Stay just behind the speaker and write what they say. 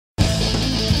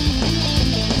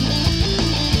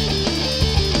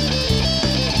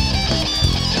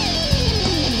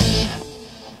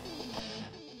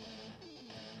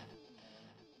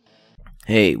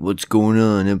Hey, what's going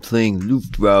on? I'm playing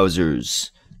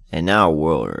Luftrausers. And now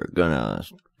we're gonna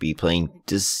be playing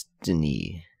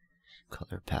DISTINY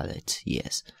Color Palette.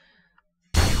 Yes.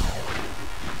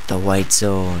 The white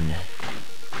zone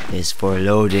is for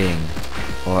loading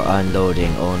or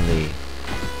unloading only.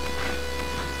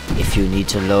 If you need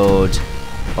to load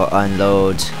or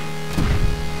unload,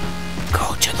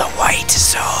 go to the white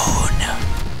zone.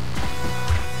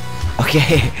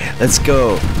 Okay, let's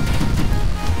go.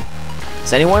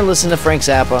 Does anyone listen to Frank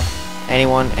Zappa?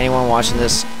 Anyone watching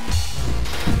this?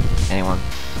 Anyone?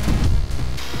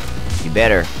 You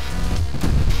better.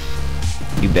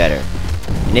 You better.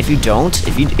 And if you don't,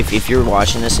 if you're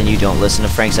watching this and you don't listen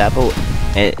to Frank Zappa,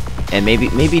 and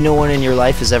maybe no one in your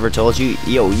life has ever told you,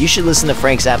 yo, you should listen to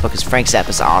Frank Zappa because Frank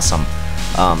Zappa's awesome.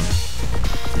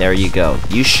 There you go.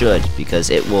 You should, because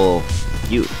it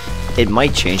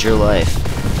might change your life.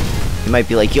 You might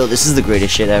be like, yo, this is the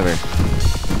greatest shit ever.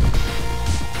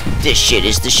 This shit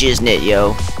is the shiznit,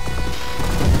 yo.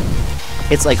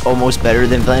 It's like almost better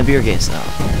than playing beer games now.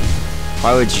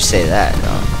 Why would you say that?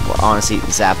 Well, honestly,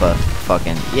 Zappa,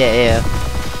 fucking yeah,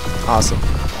 awesome.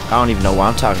 I don't even know why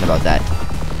I'm talking about that.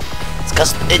 It's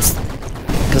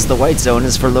cause the white zone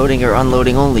is for loading or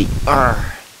unloading only. Arrgh.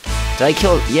 Did I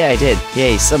kill? Yeah, I did.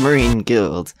 Yay, submarine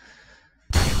guild.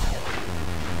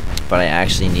 But I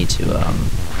actually need to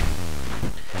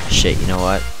shit. You know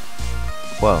what?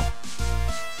 Whoa.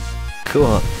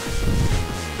 Cool.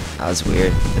 That was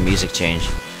weird. The music changed.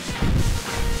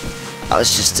 I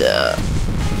was just,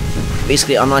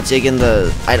 basically, I'm not digging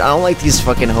the... I don't like these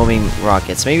fucking homing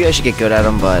rockets. Maybe I should get good at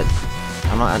them, but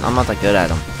I'm not that good at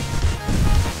them.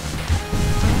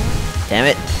 Damn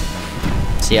it.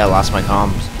 See, I lost my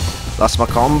combs. Lost my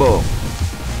combo.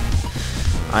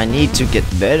 I need to get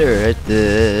better at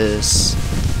this.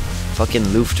 Fucking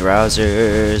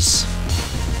Luftrausers.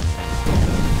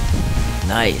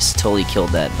 Nice, totally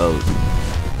killed that boat.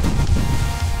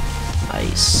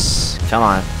 Nice. Come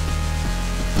on.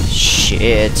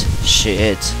 Shit.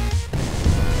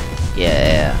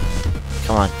 Yeah.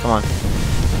 Come on.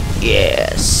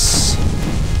 Yes.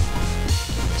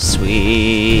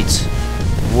 Sweet.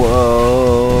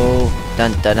 Whoa.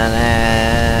 Dun dun dun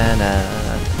dun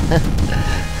dun.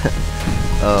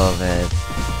 Oh man.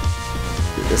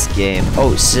 This game.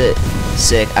 Oh sick.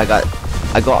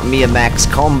 I got me a max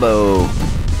combo.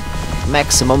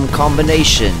 Maximum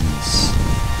combinations.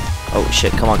 Oh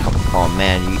shit, come on. Oh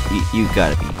man, you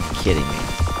gotta be kidding me.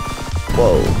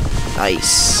 Whoa,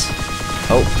 nice.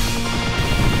 Oh.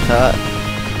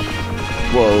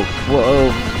 Whoa.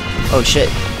 Oh shit.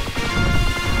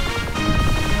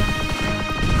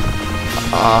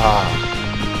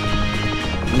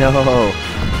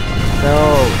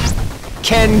 No.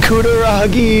 Ken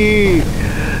Kutaragi!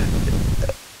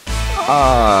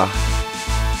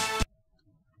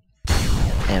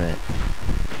 Damn it.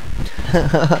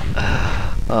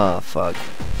 Oh, fuck.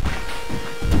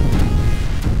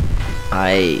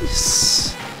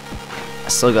 Nice. I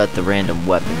still got the random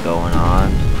weapon going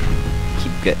on.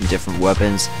 Keep getting different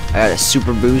weapons. I got a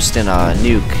super boost and a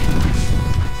nuke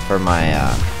for my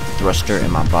thruster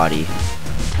in my body.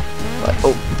 But,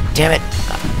 oh, damn it.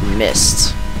 I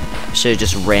missed. I should have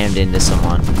just rammed into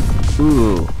someone.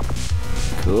 Ooh.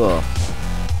 Cool.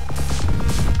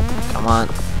 Come on.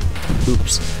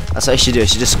 Oops. That's what I should do. I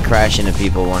should just crash into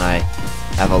people when I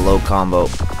have a low combo.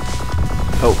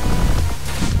 Oh.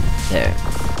 There.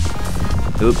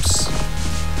 Oops.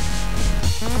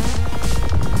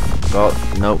 Oh,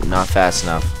 nope, not fast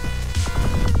enough.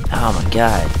 Oh my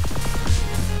god.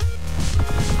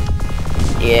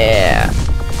 Yeah.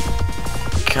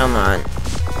 Come on.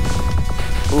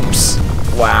 Oops.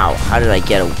 Wow. How did I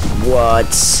get a...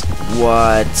 What?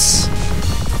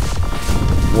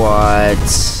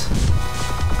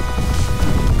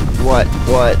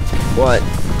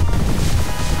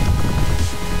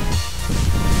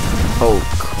 Oh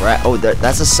crap. Oh,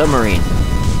 that's a submarine.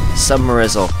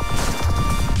 Submarizzle.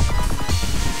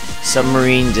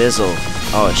 Submarine dizzle.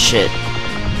 Oh shit.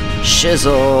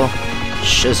 Shizzle.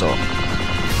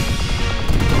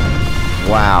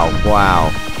 Wow.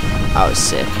 That was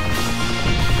sick.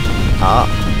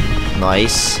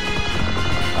 Nice.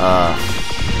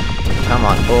 Come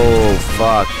on. Oh,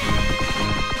 fuck.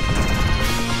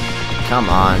 Come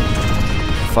on.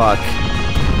 Fuck.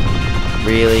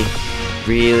 Really?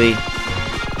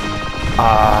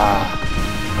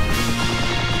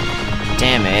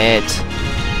 Damn it.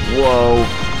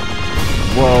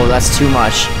 Whoa, that's too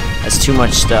much. That's too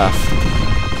much stuff.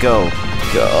 Go.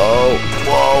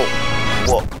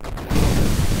 Whoa.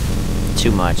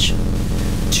 Too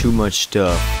much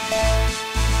stuff.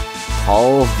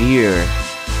 Paul Veer.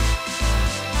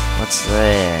 What What's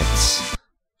that?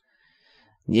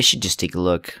 You should just take a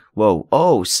look. Whoa!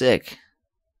 Oh, sick!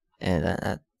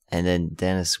 And then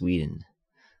Dennis Whedon.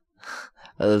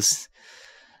 those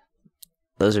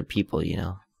are people, you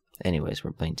know. Anyways,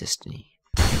 we're playing Destiny.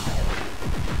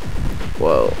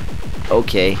 Whoa.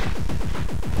 Okay.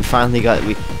 We finally got.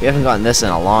 We haven't gotten this in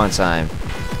a long time.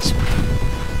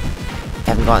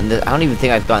 Haven't gotten this. I don't even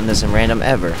think I've gotten this in random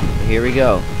ever. Here we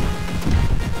go.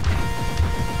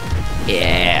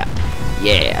 Yeah.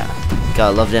 Yeah.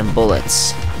 Gotta love them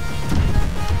bullets.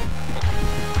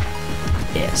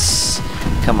 Yes.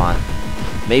 Come on.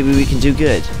 Maybe we can do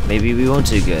good. Maybe we won't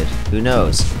do good. Who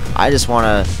knows? I just want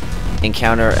to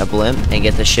encounter a blimp and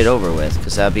get this shit over with,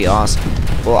 because that'd be awesome.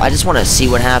 Well, I just want to see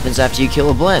what happens after you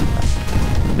kill a blimp.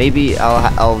 Maybe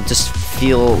I'll just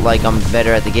feel like I'm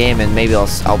better at the game, and maybe I'll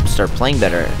start playing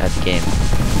better at the game.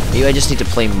 Maybe I just need to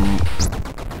play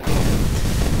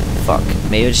Fuck.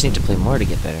 Maybe I just need to play more to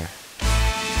get better.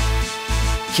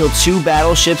 Kill 2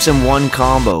 battleships in 1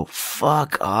 combo.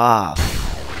 Fuck off.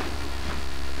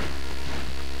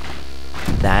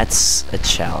 That's a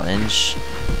challenge.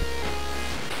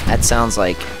 That sounds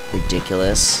like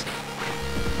ridiculous.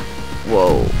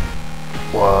 Whoa.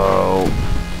 Whoa.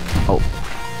 Oh.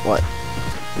 What?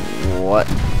 What?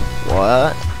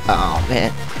 What? Oh,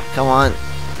 man. Come on.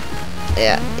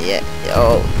 Yeah, yeah.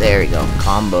 Oh, there we go.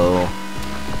 Combo.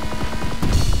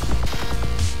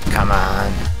 Come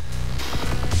on.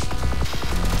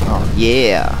 Oh,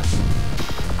 yeah.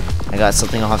 I got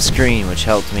something off screen, which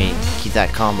helped me keep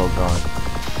that combo going.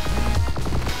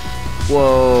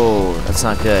 Whoa, that's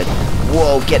not good.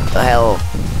 Whoa, get the hell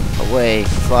away.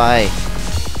 Fly.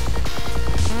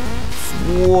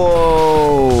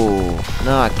 Whoa,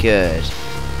 not good.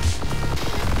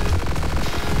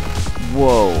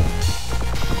 Whoa.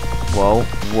 Whoa,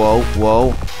 whoa,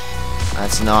 whoa.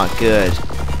 That's not good.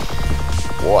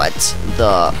 What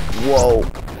the? Whoa.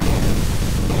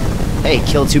 Hey,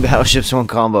 kill 2 battleships in 1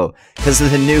 combo. Because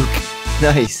of the nuke.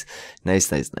 Nice.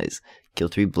 Nice, nice, nice. Kill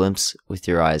 3 blimps with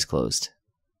your eyes closed.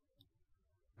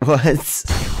 What?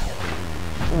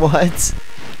 What?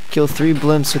 Kill 3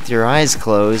 blimps with your eyes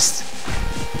closed?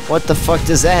 What the fuck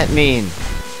does that mean?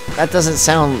 That doesn't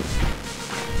sound...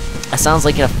 That sounds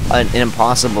like an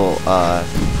impossible,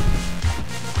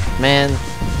 Man,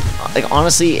 like,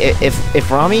 honestly, if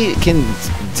Rami can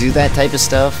do that type of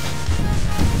stuff...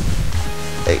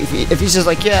 If he's just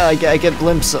like, yeah, I get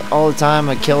blimps all the time,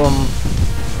 I kill them,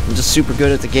 I'm just super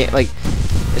good at the game, like,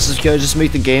 it's just gonna just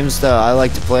make the games that I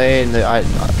like to play, and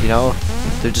you know,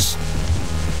 they're just,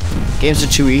 games are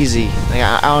too easy. Like,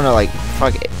 I don't know, like,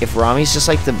 fuck, if Rami's just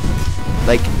like the,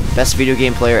 like, best video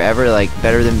game player ever, like,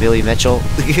 better than Billy Mitchell,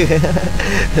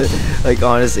 like,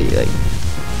 honestly, like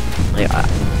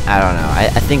I don't know,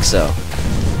 I think so.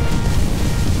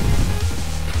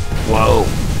 Whoa.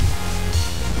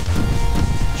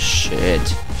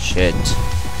 Shit, shit,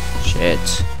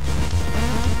 shit.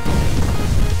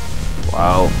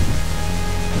 Wow.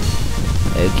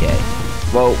 Okay.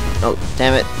 Whoa, no,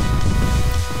 damn it.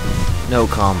 No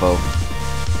combo.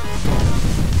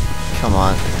 Come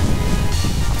on.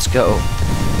 Let's go.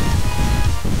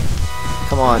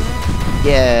 Come on.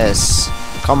 Yes.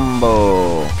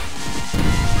 Combo.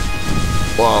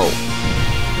 Whoa.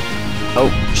 Oh,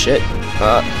 shit.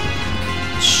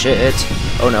 Shit.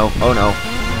 Oh no, oh no.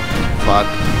 Fuck.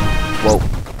 Whoa.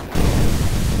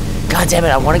 God damn it,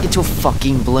 I want to get to a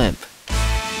fucking blimp.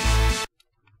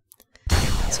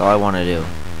 That's all I want to do.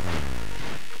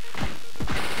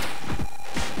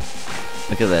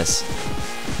 Look at this.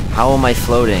 How am I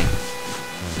floating?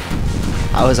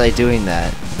 How was I doing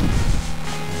that?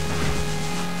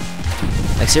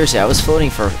 Like, seriously, I was floating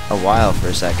for a while for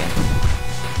a second.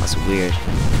 That's weird.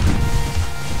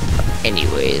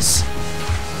 Anyways.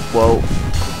 Whoa.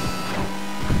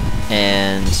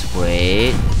 And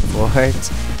wait for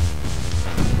it.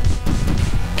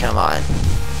 Come on.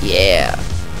 Yeah.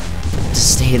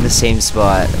 Just stay in the same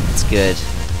spot. That's good.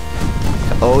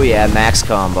 Oh yeah, max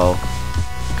combo.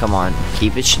 Come on.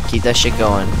 Keep that shit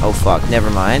going. Oh fuck, never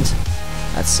mind.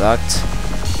 That sucked.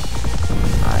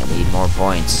 I need more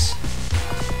points.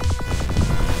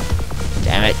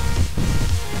 Damn it.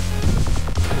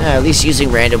 At least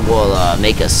using random will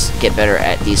make us get better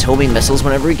at these homing missiles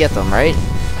whenever we get them, right?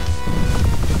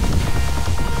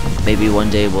 Maybe one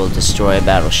day we'll destroy a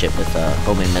battleship with a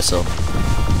homing missile.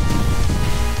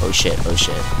 Oh shit, oh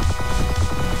shit.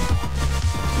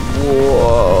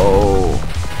 Whoa.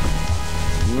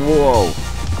 Whoa.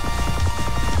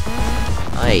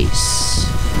 Nice.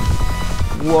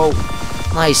 Whoa.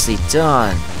 Nicely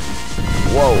done.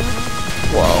 Whoa.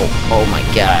 Whoa. Oh my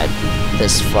god.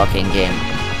 This fucking game.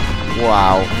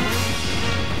 Wow.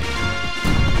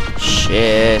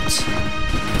 Shit.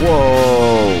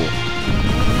 Whoa.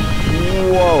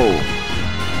 Whoa.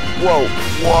 Whoa.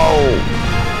 Whoa.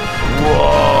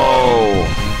 Whoa.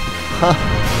 Huh.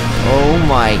 Oh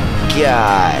my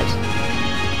god.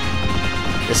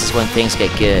 This is when things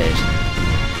get good.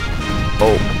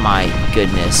 Oh my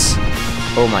goodness.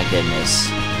 Oh my goodness.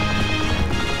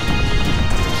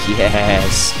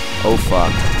 Yes. Oh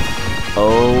fuck.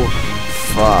 Oh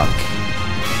fuck.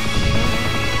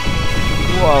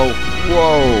 Whoa.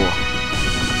 Whoa.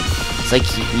 It's like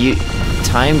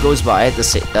time goes by at the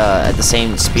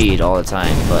same speed all the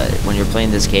time, but when you're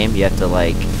playing this game, you have to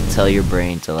like tell your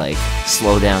brain to like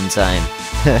slow down time.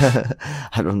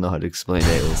 I don't know how to explain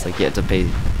it. It's like you have to pay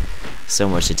so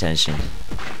much attention.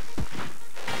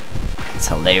 It's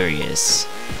hilarious.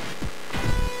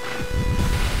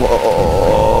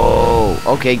 Whoa!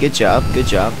 Okay, good job, good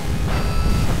job.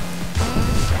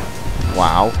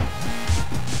 Wow.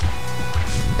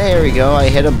 There we go, I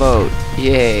hit a boat.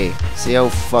 Yay. See how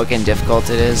fucking difficult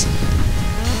it is?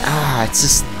 Ah, it's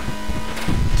just...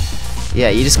 Yeah,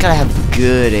 you just gotta have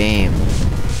good aim.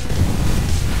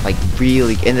 Like,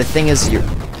 really... And the thing is, you're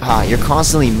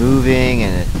constantly moving,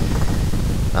 and...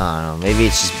 I don't know, maybe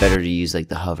it's just better to use, like,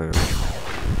 the hover.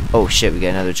 Oh, shit, we got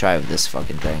another try with this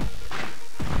fucking thing.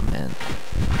 Oh, man.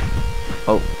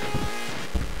 Oh.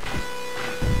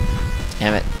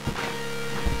 Damn it.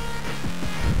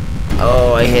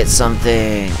 Oh, I hit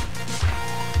something.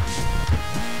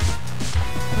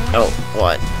 Oh,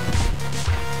 what?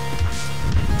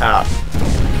 Ah.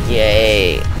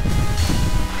 Yay.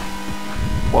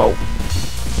 Whoa.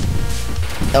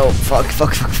 Oh, fuck.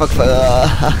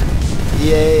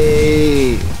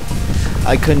 Yay.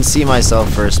 I couldn't see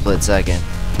myself for a split second.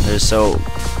 There's so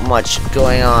much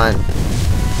going on.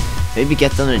 Maybe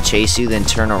get them to chase you, then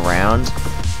turn around,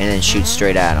 and then shoot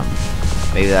straight at them.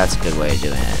 Maybe that's a good way of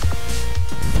doing it.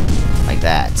 Like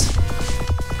that.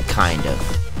 Kind of.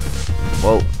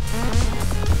 Whoa.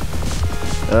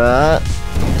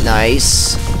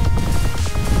 Nice.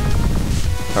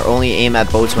 Or only aim at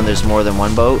boats when there's more than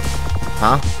one boat?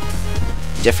 Huh?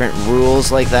 Different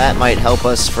rules like that might help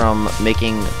us from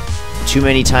making too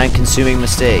many time-consuming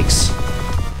mistakes.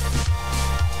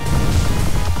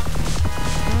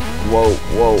 Whoa,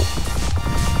 whoa.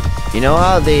 You know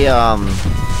how they,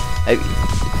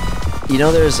 you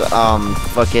know there's,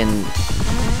 fucking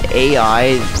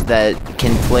AI that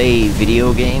can play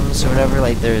video games or whatever?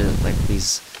 Like, there's, like,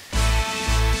 these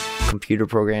computer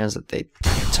programs that they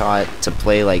taught to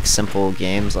play, like, simple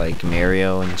games like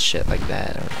Mario and shit like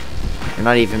that. Or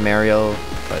not even Mario,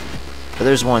 but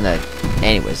there's one that,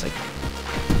 anyways, like,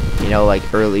 you know, like,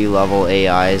 early level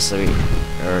AIs, or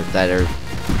that are,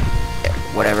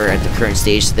 whatever, at the current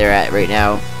stage they're at right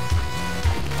now.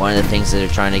 One of the things that they're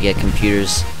trying to get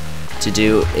computers to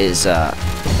do is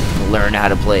learn how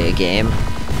to play a game,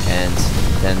 and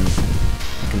then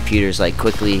computers like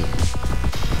quickly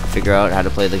figure out how to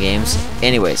play the games.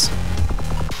 Anyways,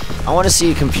 I want to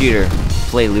see a computer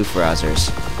play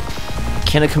Luftrausers.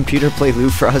 Can a computer play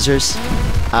Luftrausers?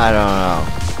 I don't know,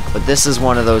 but this is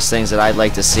one of those things that I'd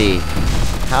like to see.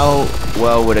 How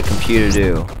well would a computer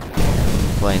do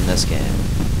playing this game?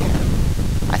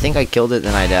 I think I killed it,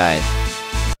 then I died.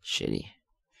 Shitty.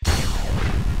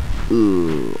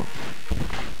 Ooh.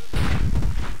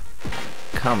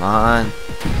 Come on.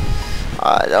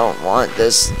 I don't want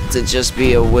this to just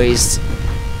be a waste.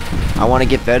 I want to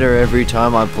get better every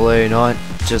time I play, not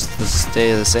just to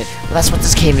stay the same. Well, that's what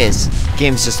this game is. The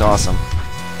game's just awesome.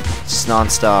 It's just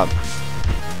non-stop.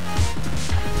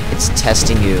 It's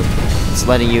testing you. It's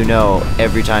letting you know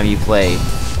every time you play,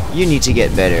 you need to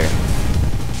get better.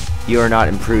 You are not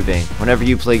improving. Whenever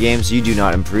you play games, you do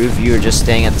not improve. You are just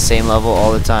staying at the same level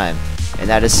all the time. And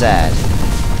that is sad.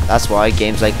 That's why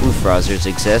games like Luftrausers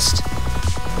exist,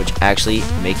 which actually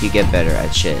make you get better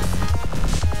at shit.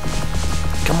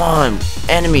 Come on,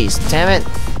 enemies, damn it!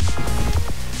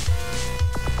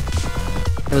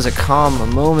 It was a calm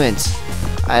moment.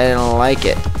 I didn't like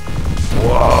it.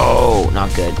 Whoa,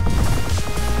 not good.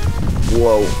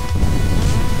 Whoa.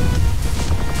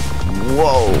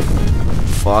 Whoa.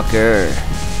 Fucker.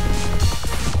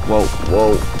 Whoa,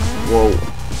 whoa, whoa.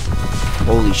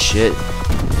 Holy shit.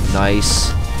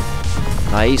 Nice.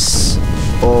 Nice.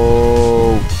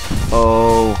 Oh.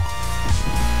 Oh.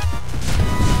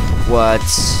 What?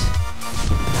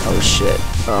 Oh shit.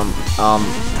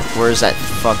 Where's that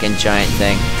fucking giant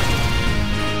thing?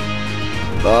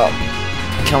 Oh.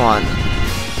 Come on.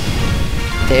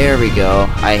 There we go.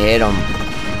 I hit him.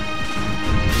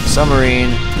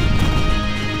 Submarine.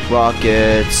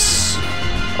 Rockets.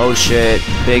 Oh shit.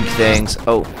 Big things.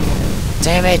 Oh.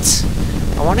 Damn it.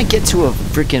 I want to get to a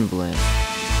freaking blimp.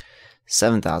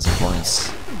 7,000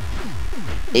 points.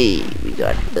 Hey, we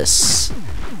got this.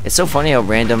 It's so funny how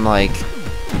random, like,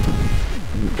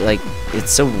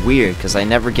 it's so weird, because I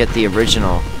never get the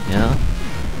original, you know?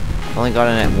 I only got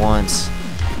it once.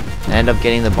 I end up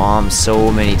getting the bomb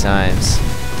so many times.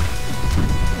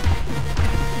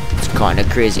 It's kinda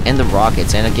crazy. And the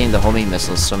rockets. I end up getting the homing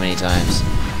missiles so many times.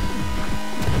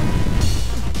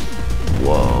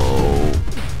 Whoa.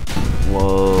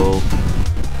 Whoa.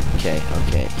 Okay,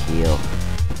 okay, heal.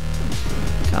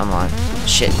 Come on.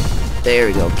 Shit. There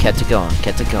we go. Kept it going.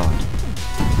 Kept it going.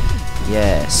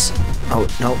 Yes. Oh,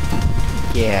 no.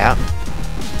 Yeah.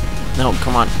 No,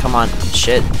 come on. Come on.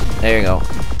 Shit. There you go.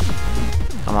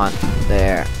 Come on.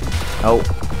 There. Oh.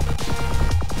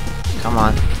 Come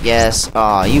on. Yes.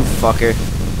 Aw, you fucker.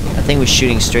 That thing was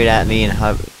shooting straight at me and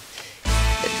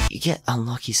you get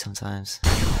unlucky sometimes.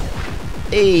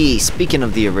 Hey, speaking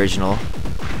of the original.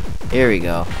 Here we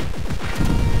go.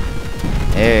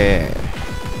 There.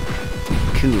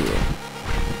 Cool.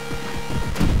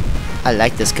 I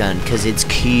like this gun because it's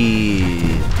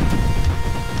cute.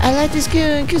 I like this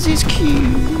gun because it's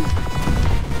cute.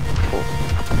 Oh,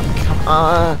 come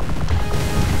on.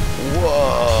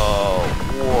 Whoa.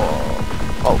 Whoa.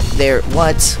 Oh, there.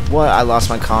 What? What? I lost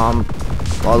my comm.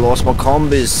 I lost my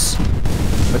combis.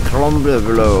 My crumble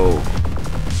blow.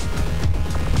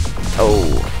 Oh.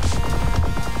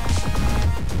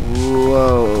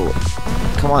 Whoa.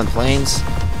 Come on, planes.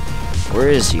 Where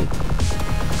is you?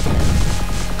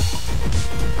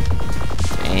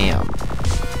 Damn.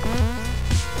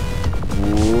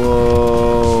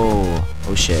 Whoa.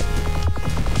 Oh shit.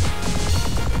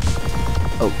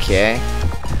 Okay.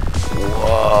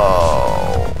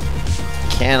 Whoa.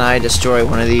 Can I destroy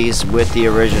one of these with the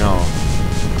original?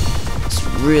 It's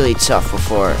really tough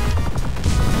before.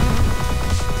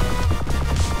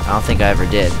 I don't think I ever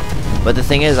did. But the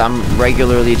thing is, I'm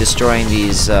regularly destroying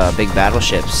these big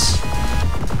battleships.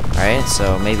 Right?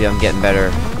 So maybe I'm getting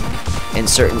better in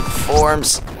certain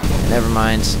forms. Never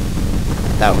mind.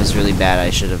 That was really bad. I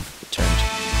should have turned.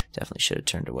 Definitely should have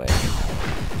turned away.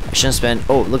 I shouldn't spend.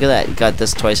 Oh, look at that. You got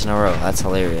this twice in a row. That's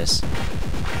hilarious. I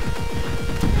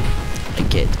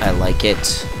like it. I like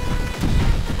it.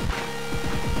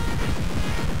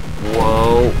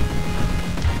 Whoa.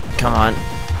 Come on.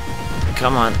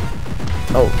 Come on.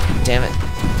 Oh, damn it.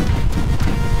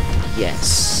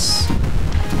 Yes.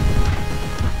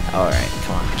 Alright,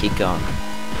 come on. Keep going.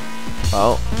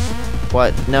 Oh.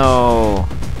 What? No.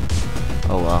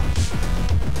 Oh well.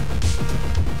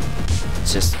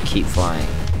 Let's just keep flying.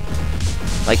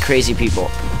 Like crazy people.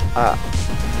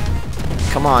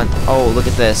 Come on. Oh, look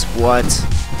at this. What?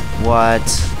 What?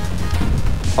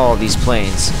 All these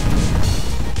planes.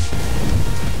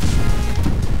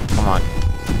 Come on.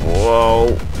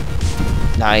 Whoa.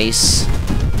 Nice.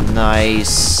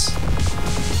 Nice.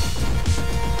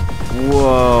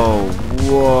 Whoa.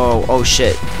 Whoa. Oh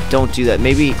shit. Don't do that.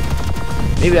 Maybe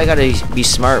I gotta be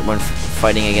smart when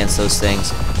fighting against those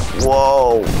things.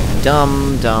 Whoa.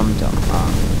 Dumb, dumb, dumb.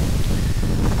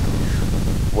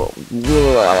 Whoa.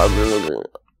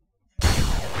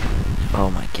 Oh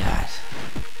my god.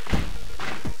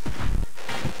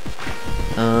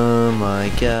 Oh my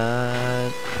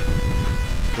god.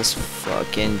 This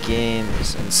fucking game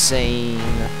is insane.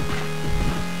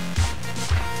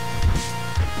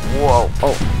 Whoa.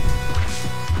 Oh.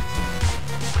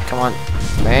 Come on.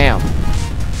 Bam.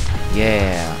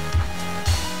 Yeah.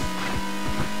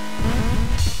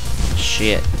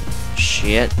 Shit.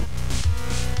 Shit.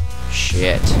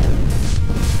 Shit.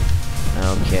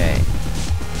 Okay.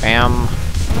 Bam.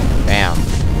 Bam.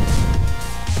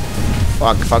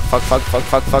 Fuck, fuck, fuck, fuck, fuck,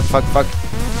 fuck, fuck, fuck, fuck.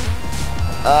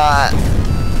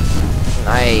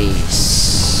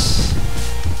 Nice.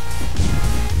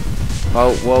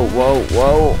 Whoa, whoa, whoa,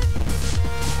 whoa.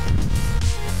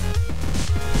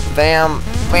 Bam,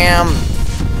 bam,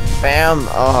 bam.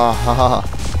 Oh,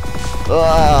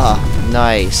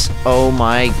 nice. Oh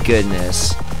my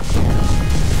goodness.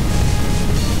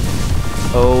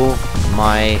 Oh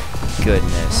my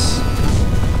goodness.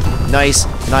 Nice,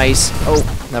 nice. Oh,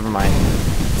 never mind.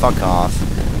 Fuck off.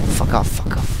 Fuck off,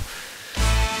 fuck off.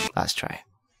 Last try.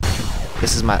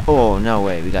 This is my... Oh, no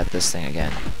way. We got this thing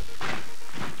again.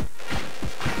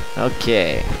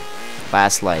 Okay.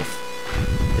 Last life.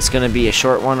 It's gonna be a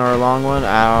short one or a long one?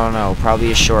 I don't know.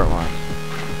 Probably a short one.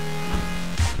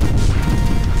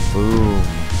 Boom.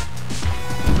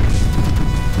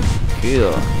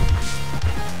 Cool.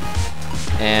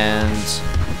 And...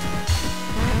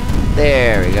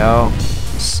 there we go.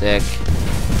 Sick.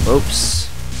 Oops.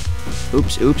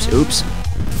 Oops, oops, oops.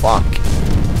 Fuck.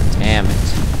 Damn it.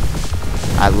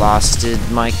 I losted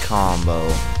my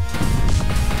combo.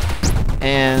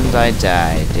 And I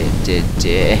died.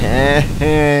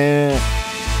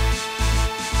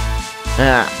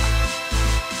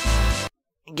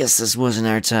 I guess this wasn't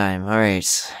our time.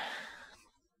 Alright.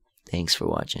 Thanks for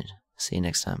watching. See you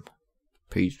next time.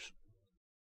 Peace.